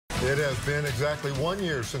It has been exactly 1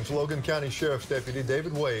 year since Logan County Sheriff's Deputy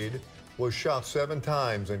David Wade was shot 7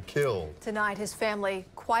 times and killed. Tonight, his family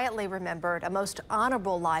quietly remembered a most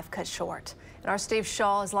honorable life cut short. And our Steve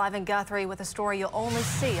Shaw is live in Guthrie with a story you'll only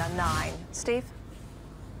see on 9. Steve?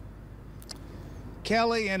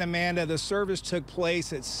 Kelly and Amanda, the service took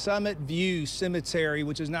place at Summit View Cemetery,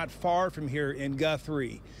 which is not far from here in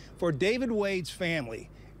Guthrie. For David Wade's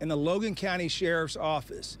family and the Logan County Sheriff's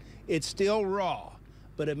Office, it's still raw,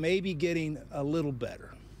 but it may be getting a little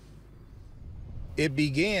better. It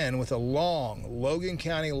began with a long Logan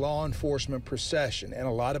County law enforcement procession and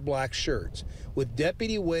a lot of black shirts with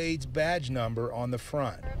Deputy Wade's badge number on the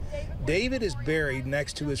front. David is buried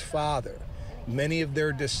next to his father. Many of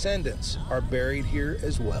their descendants are buried here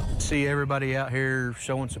as well. See everybody out here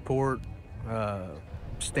showing support,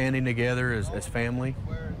 standing together as family,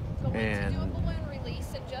 and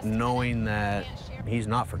knowing that he's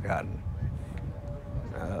not forgotten.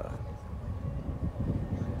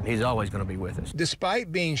 He's always going to be with us.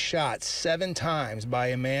 Despite being shot 7 times by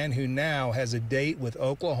a man who now has a date with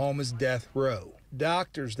Oklahoma's death row,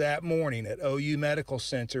 doctors that morning at OU Medical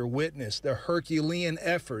Center witnessed the Herculean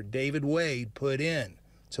effort David Wade put in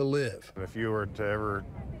to live. If you were to ever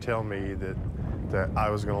tell me that I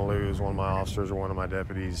was going to lose one of my officers or one of my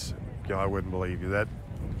deputies, I wouldn't believe you. That,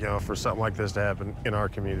 for something like this to happen in our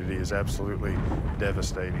community is absolutely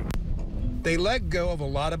devastating. They let go of a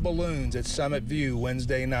lot of balloons at Summit View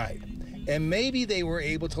Wednesday night, and maybe they were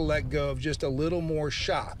able to let go of just a little more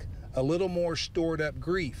shock, a little more stored up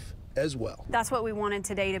grief as well. That's what we wanted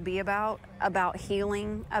today to be about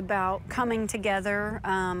healing, about coming together.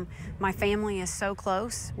 My family is so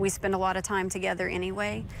close. We spend a lot of time together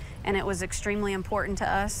anyway, and it was extremely important to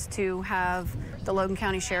us to have the Logan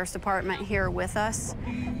County Sheriff's Department here with us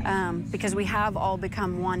because we have all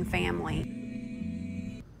become one family.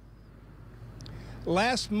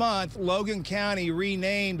 Last month, Logan County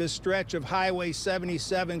renamed a stretch of Highway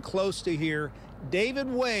 77 close to here David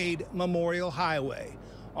Wade Memorial Highway.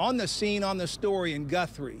 On the scene on the story in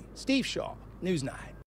Guthrie, Steve Shaw, News 9.